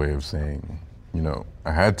be his way of saying,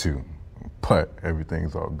 I had to, but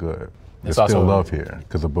everything's all good. There's still love here,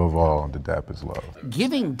 because above all, the DAP is love.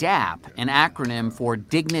 Giving DAP, an acronym for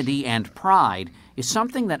Dignity and Pride, is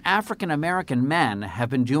something that African American men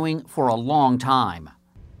have been doing for a long time.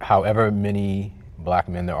 However many black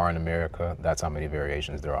men there are in America, that's how many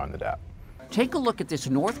variations there are on the DAP. Take a look at this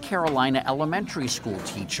North Carolina elementary school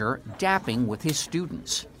teacher dapping with his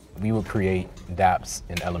students. We would create DAPs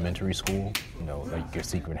in elementary school, like your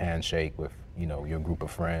secret handshake with, your group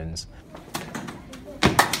of friends.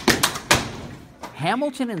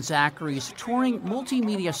 Hamilton and Zachary's touring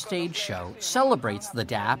multimedia stage show celebrates the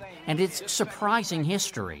DAP and its surprising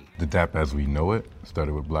history. The DAP as we know it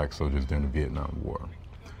started with black soldiers during the Vietnam War.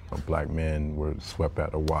 Black men were swept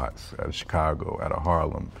out of Watts, out of Chicago, out of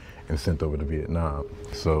Harlem, and sent over to Vietnam.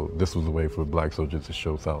 So this was a way for black soldiers to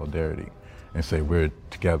show solidarity and say, we're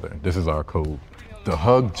together, this is our code. The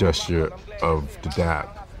hug gesture of the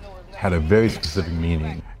DAP had a very specific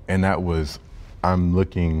meaning, and that was,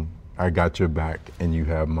 I got your back and you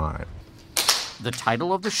have mine. The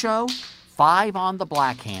title of the show, 5 on the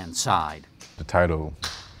Black Hand Side. The title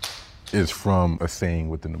is from a saying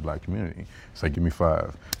within the black community. It's like, give me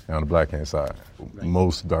 5. And on the black hand side,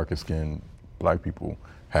 most darker skinned black people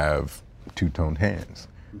have two-toned hands.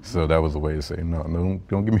 So that was a way to say, no,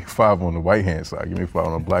 don't give me 5 on the white hand side, give me 5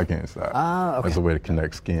 on the black hand side. Okay. That's a way to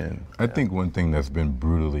connect skin. I think one thing that's been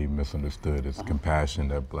brutally misunderstood is the compassion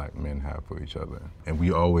that black men have for each other. And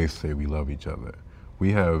we always say we love each other.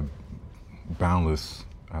 We have boundless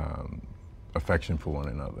affection for one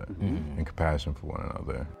another and compassion for one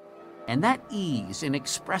another. And that ease in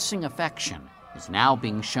expressing affection is now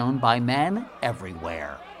being shown by men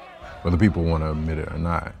everywhere. Whether people want to admit it or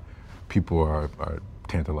not, people are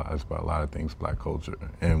tantalized by a lot of things, black culture.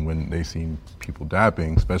 And when they see people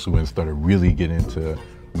dapping, especially when it started really getting into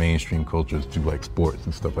mainstream cultures, do like sports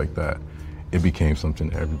and stuff like that, it became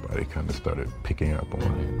something everybody kind of started picking up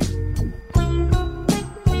on.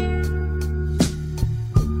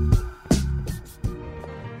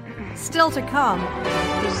 Still to come.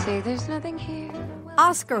 You say there's nothing here.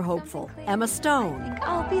 Oscar hopeful Emma Stone.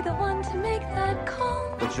 I'll be the one to make that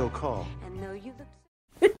call. But you'll call.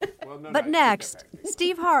 But next,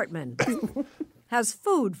 Steve Hartman has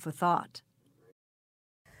food for thought.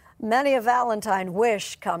 Many a Valentine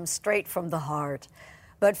wish comes straight from the heart,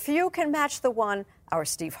 but few can match the one our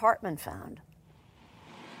Steve Hartman found.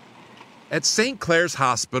 At St. Clair's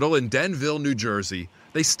Hospital in Denville, New Jersey,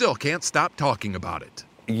 they still can't stop talking about it.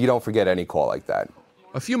 You don't forget any call like that.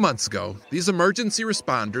 A few months ago, these emergency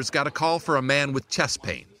responders got a call for a man with chest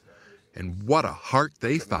pain. And what a heart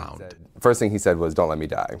they found. First thing he said was, "Don't let me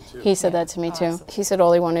die." He said that to me too. He said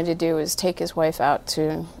all he wanted to do was take his wife out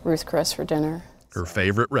to Ruth Chris for dinner. Her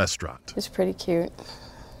favorite restaurant. It was pretty cute.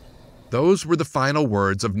 Those were the final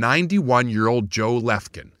words of 91-year-old Joe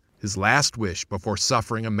Lefkin. His last wish before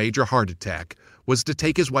suffering a major heart attack was to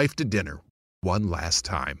take his wife to dinner one last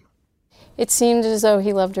time. It seemed as though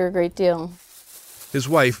he loved her a great deal. His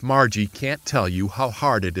wife, Margie, can't tell you how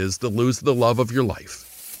hard it is to lose the love of your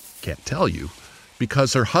life. Can't tell you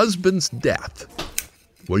because her husband's death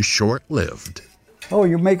was short-lived. Oh,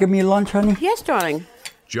 you're making me lunch, honey? Yes, darling.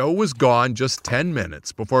 Joe was gone just 10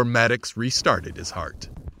 minutes before medics restarted his heart.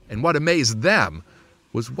 And what amazed them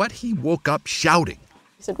was what he woke up shouting.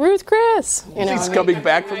 He said, Ruth Chris. He's coming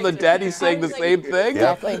back from the dead. He's saying the same thing.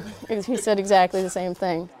 Exactly. He said exactly the same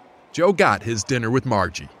thing. Joe got his dinner with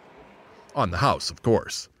Margie. On the house, of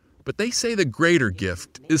course. But they say the greater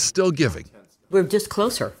gift is still giving. We're just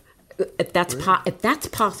closer. If that's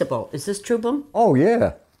possible. Is this true, Boom? Oh,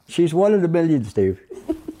 yeah. She's one of the million, Steve.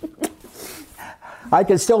 I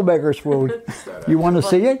can still make her swoon. You want to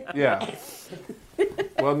see it? Yeah.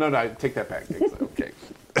 Well, no, take that back. Okay.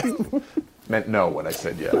 Meant no when I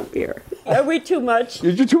said yeah. Here. Are we too much?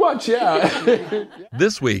 You're too much, yeah.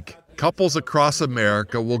 This week, couples across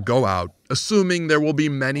America will go out, assuming there will be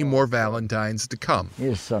many more Valentines to come.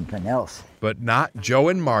 Here's something else. But not Joe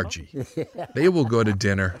and Margie. They will go to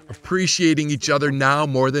dinner, appreciating each other now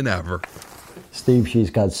more than ever. Steve, she's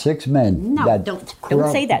got 6 men. No, don't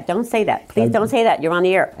say that. Don't say that. Please don't say that. You're on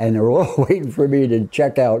the air. And they're all waiting for me to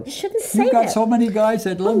check out. You shouldn't say that. You've got so many guys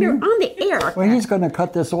that love You're you. on the air. Well, he's going to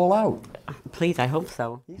cut this all out. Please, I hope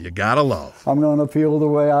so. You gotta love. I'm going to feel the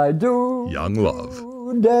way I do. Young love.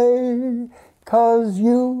 Today, 'cause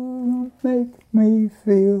you make me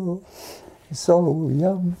feel so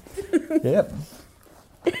young. Yep.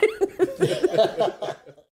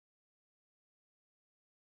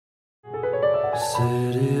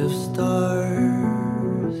 City of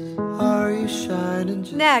stars, are you shining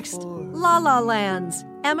just Next, for La La Land's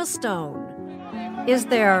Emma Stone. Is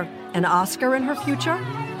there an Oscar in her future?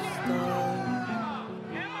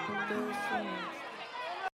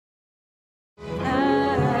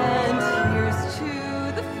 And here's to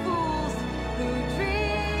the fools who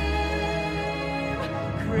dream,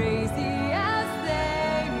 crazy as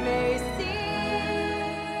they may seem.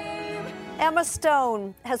 Emma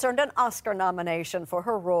Stone has earned an Oscar nomination for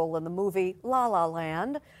her role in the movie La La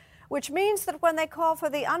Land, which means that when they call for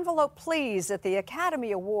the envelope please at the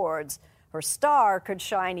Academy Awards, her star could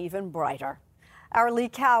shine even brighter. Our Lee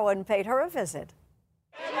Cowan paid her a visit.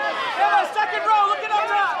 Emma, second row, look at up.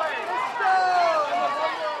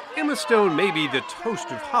 Emma Stone may be the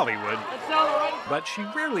toast of Hollywood, but she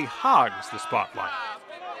rarely hogs the spotlight.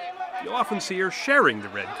 You'll often see her sharing the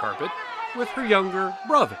red carpet with her younger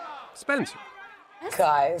brother, Spencer.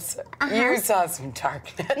 Guys, you saw some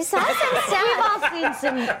darkness. You saw some stuff. We've all seen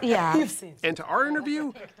some, yeah. And to our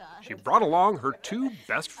interview, she brought along her 2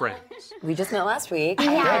 best friends. We just met last week.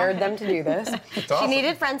 Yeah. I hired them to do this. She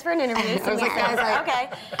needed friends for an interview. I was like,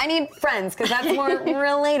 okay, I need friends because that's more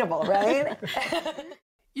relatable, right?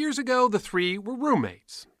 Years ago, the 3 were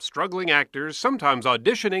roommates, struggling actors, sometimes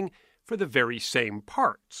auditioning for the very same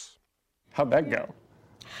parts. How'd that go?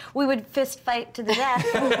 We would fist fight to the death,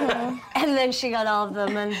 and then she got all of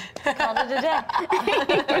them and called it a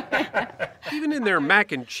day. Even in their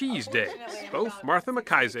mac and cheese days, both Martha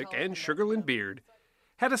McIsaac and Sugarland Beard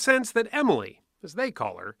had a sense that Emily, as they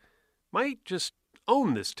call her, might just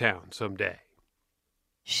own this town someday.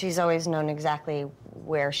 She's always known exactly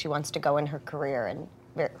where she wants to go in her career and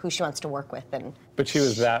who she wants to work with. But she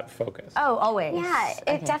was that focused. Oh, always. Yeah,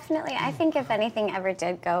 it definitely, I think if anything ever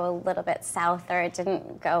did go a little bit south or it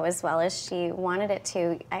didn't go as well as she wanted it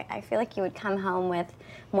to, I feel like you would come home with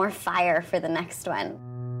more fire for the next one.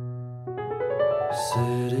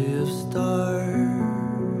 City of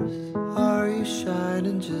stars, are you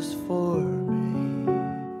shining just for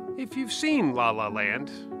me? If you've seen La La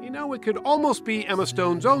Land, you know it could almost be Emma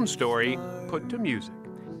Stone's own story put to music.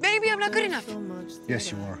 Maybe I'm not good enough.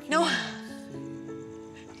 Yes, you are. No.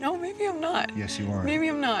 No, maybe I'm not. Yes, you are. Maybe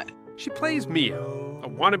I'm not. She plays Mia, a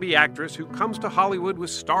wannabe actress who comes to Hollywood with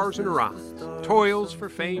stars in her eyes, toils for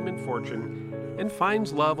fame and fortune, and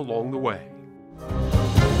finds love along the way.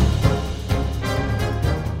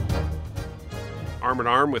 Arm in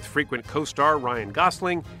arm with frequent co-star Ryan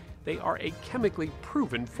Gosling, they are a chemically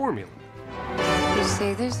proven formula. You just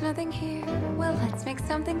say there's nothing here. Well, let's make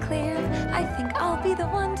something clear. I think I'll be the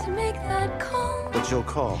one to make that call. But you'll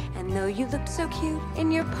call. And though you looked so cute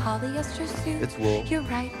in your polyester suit, It's wool. You're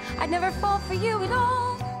right, I'd never fall for you at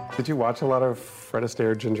all. Did you watch a lot of Fred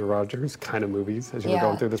Astaire, Ginger Rogers kind of movies as you were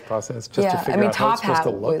going through this process, just to figure out how it's supposed to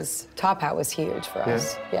look? Top Hat was huge for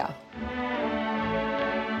us. Yeah.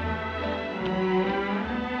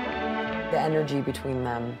 The energy between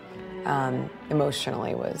them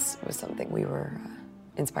emotionally was something we were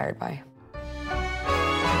inspired by.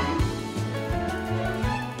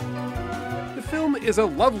 The film is a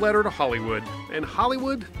love letter to Hollywood, and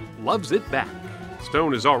Hollywood loves it back.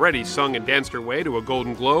 Stone has already sung and danced her way to a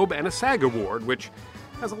Golden Globe and a SAG Award, which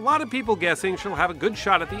has a lot of people guessing she'll have a good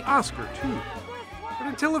shot at the Oscar, too. But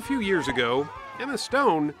until a few years ago, Emma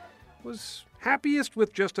Stone was happiest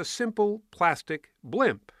with just a simple plastic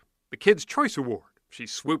blimp, the Kids' Choice Award she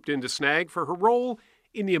swooped in to snag for her role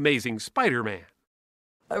in The Amazing Spider-Man.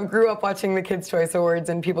 I grew up watching the Kids' Choice Awards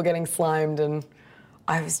and people getting slimed, and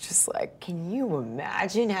I was just like, can you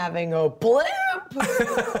imagine having a blimp?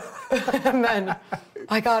 And then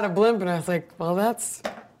I got a blimp, and I was like, well, that's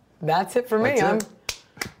it for me.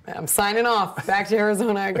 I'm signing off. Back to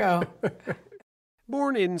Arizona I go.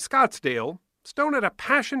 Born in Scottsdale, Stone had a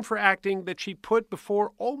passion for acting that she put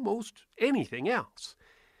before almost anything else,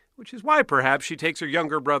 which is why perhaps she takes her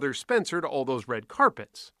younger brother Spencer to all those red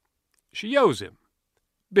carpets. She owes him.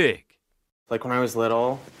 Big. Like when I was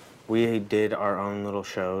little, we did our own little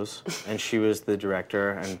shows, and she was the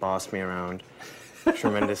director and bossed me around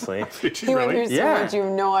tremendously. Did she really? Went through so much, you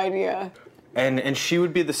have no idea. And she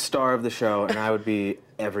would be the star of the show, and I would be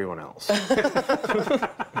everyone else.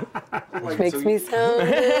 Which makes me sound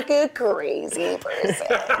like a crazy person.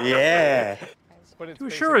 Yeah. To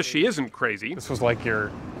assure us she isn't crazy, This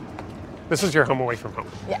is your home away from home.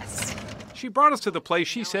 Yes. she brought us to the place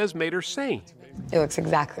she says made her sane. It looks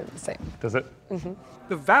exactly the same. Does it? Mm-hmm.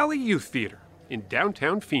 The Valley Youth Theater in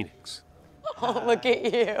downtown Phoenix. Oh, look at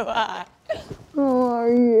you. How are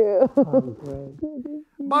you?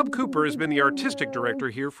 Bob Cooper has been the artistic director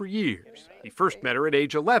here for years. He first met her at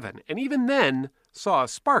age 11, and even then saw a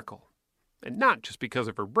sparkle. And not just because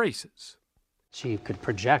of her braces. She could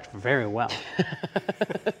project very well.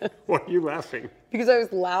 Why are you laughing? Because I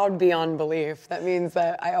was loud beyond belief. That means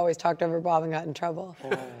that I always talked over Bob and got in trouble.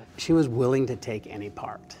 She was willing to take any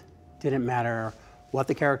part. Didn't matter what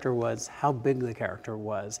the character was, how big the character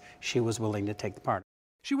was, she was willing to take the part.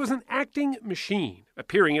 She was an acting machine,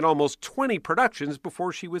 appearing in almost 20 productions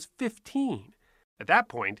before she was 15. At that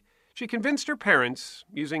point, she convinced her parents,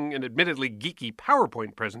 using an admittedly geeky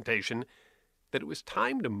PowerPoint presentation, that it was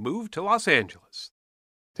time to move to Los Angeles.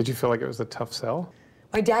 Did you feel like it was a tough sell?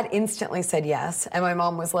 My dad instantly said yes, and my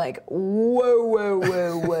mom was like, whoa, whoa,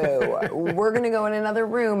 whoa, whoa. We're gonna go in another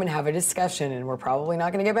room and have a discussion, and we're probably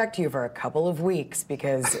not gonna get back to you for a couple of weeks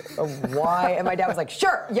because of why. And my dad was like,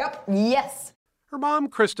 sure, yep, yes. Her mom,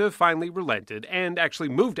 Krista, finally relented and actually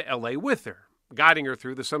moved to LA with her, guiding her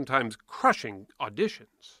through the sometimes crushing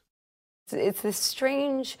auditions. It's this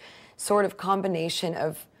strange sort of combination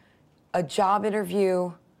of a job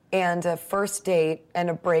interview and a first date and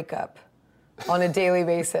a breakup on a daily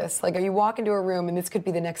basis. Like, you walk into a room and this could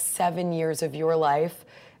be the next 7 years of your life,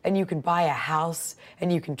 and you can buy a house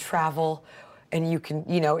and you can travel and you can,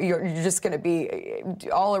 you're just gonna be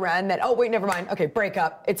all around that. Oh, wait, never mind. Okay, break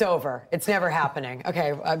up. It's over. It's never happening.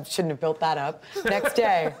 Okay, I shouldn't have built that up. Next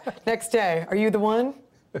day. Are you the one?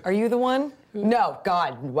 Are you the one? No,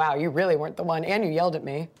 God, wow, you really weren't the one, and you yelled at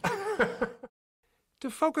me. To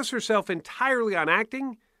focus herself entirely on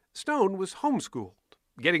acting, Stone was homeschooled,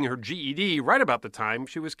 getting her GED right about the time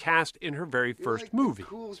she was cast in her very first movie,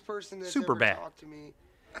 Superbad.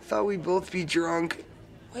 I thought we'd both be drunk.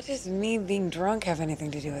 What does me being drunk have anything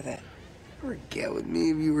to do with it? Ever get with me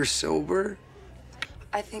if you were sober?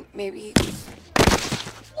 I think maybe...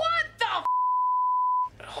 What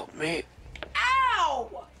the Help me.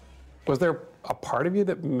 Ow! Was there a part of you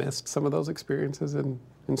that missed some of those experiences in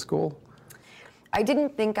school? I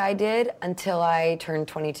didn't think I did until I turned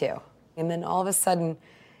 22. And then all of a sudden,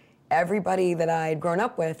 everybody that I'd grown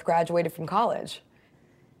up with graduated from college.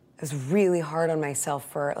 It was really hard on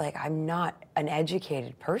myself for, I'm not an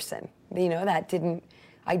educated person. I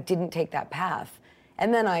didn't take that path.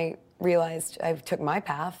 And then I realized I took my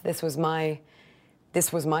path. This was my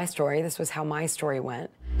story. This was how my story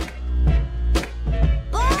went.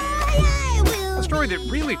 A story that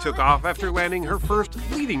really took off after landing her first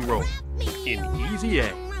leading role in Easy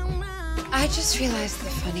A. I just realized the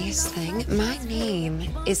funniest thing. My name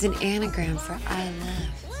is an anagram for I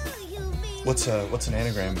love. What's an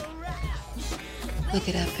anagram? Look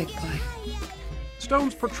it up, big boy.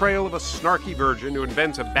 Stone's portrayal of a snarky virgin who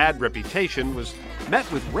invents a bad reputation was met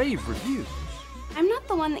with rave reviews. I'm not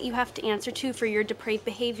the one that you have to answer to for your depraved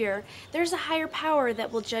behavior. There's a higher power that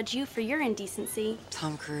will judge you for your indecency.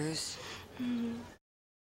 Tom Cruise. Mm-hmm.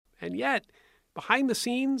 And yet, behind the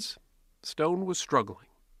scenes, Stone was struggling.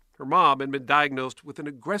 Her mom had been diagnosed with an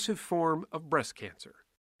aggressive form of breast cancer.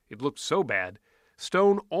 It looked so bad,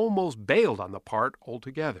 Stone almost bailed on the part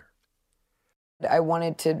altogether. I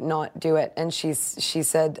wanted to not do it, and she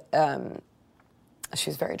said, she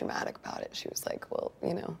was very dramatic about it. She was like, well,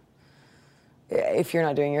 you know, if you're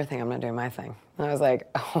not doing your thing, I'm not doing my thing. And I was like,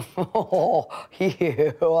 oh,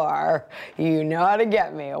 you know how to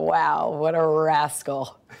get me. Wow, what a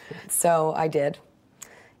rascal. So I did.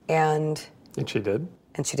 And she did?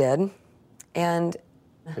 And she did. And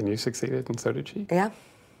you succeeded, and so did she? Yeah.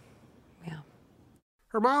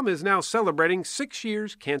 Her mom is now celebrating 6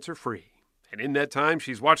 years cancer-free. And in that time,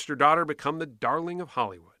 she's watched her daughter become the darling of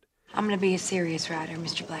Hollywood. I'm going to be a serious writer,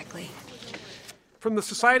 Mr. Blackley. From the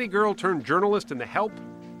society girl turned journalist in The Help.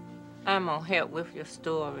 I'm going to help with your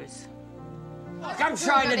stories. Look, I'm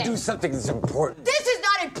trying to do something that's important. This is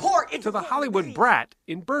not important! To the Hollywood brat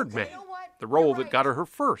in Birdman, the role that got her her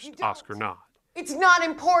first Oscar nod. It's not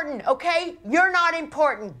important, okay? You're not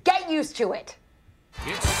important. Get used to it.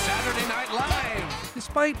 It's Saturday Night Live.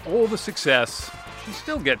 Despite all the success, she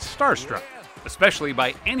still gets starstruck, especially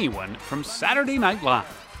by anyone from Saturday Night Live,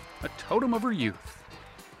 a totem of her youth.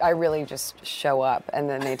 I really just show up, and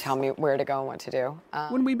then they tell me where to go and what to do.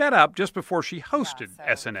 When we met up just before she hosted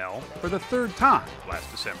SNL for the third time last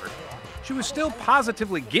December, she was still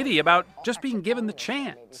positively giddy about just being given the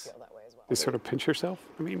chance. You sort of pinch yourself?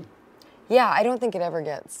 I mean... Yeah, I don't think it ever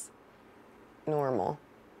gets normal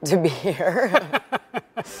to be here.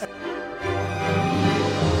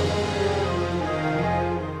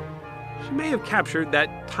 She may have captured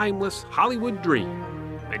that timeless Hollywood dream,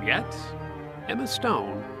 and yet Emma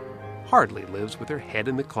Stone hardly lives with her head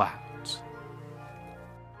in the clouds.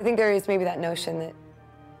 I think there is maybe that notion that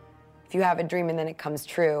if you have a dream and then it comes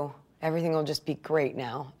true, everything will just be great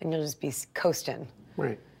now, and you'll just be coasting.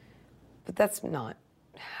 Right. But that's not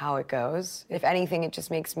how it goes. If anything, it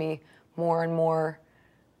just makes me more and more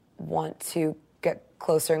want to get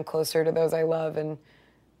closer and closer to those I love and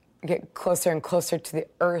get closer and closer to the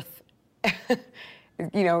earth.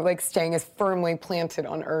 You know, like staying as firmly planted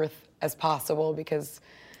on earth as possible, because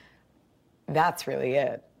that's really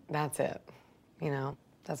it. That's it. You know,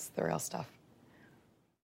 that's the real stuff.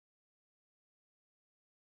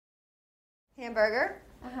 Hamburger?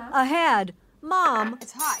 Ahead, Mom.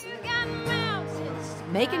 It's hot.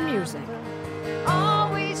 Making music.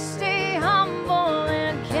 Always stay humble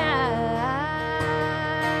and kind.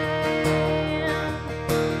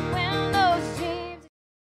 When those dreams...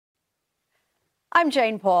 I'm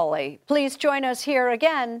Jane Pauley. Please join us here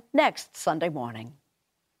again next Sunday morning.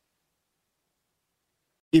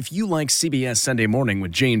 If you like CBS Sunday Morning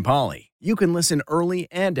with Jane Pauley, you can listen early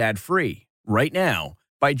and ad-free right now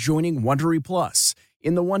by joining Wondery Plus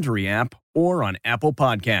in the Wondery app or on Apple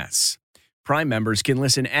Podcasts. Prime members can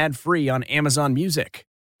listen ad-free on Amazon Music.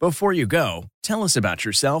 Before you go, tell us about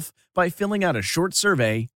yourself by filling out a short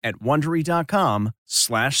survey at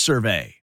Wondery.com/survey.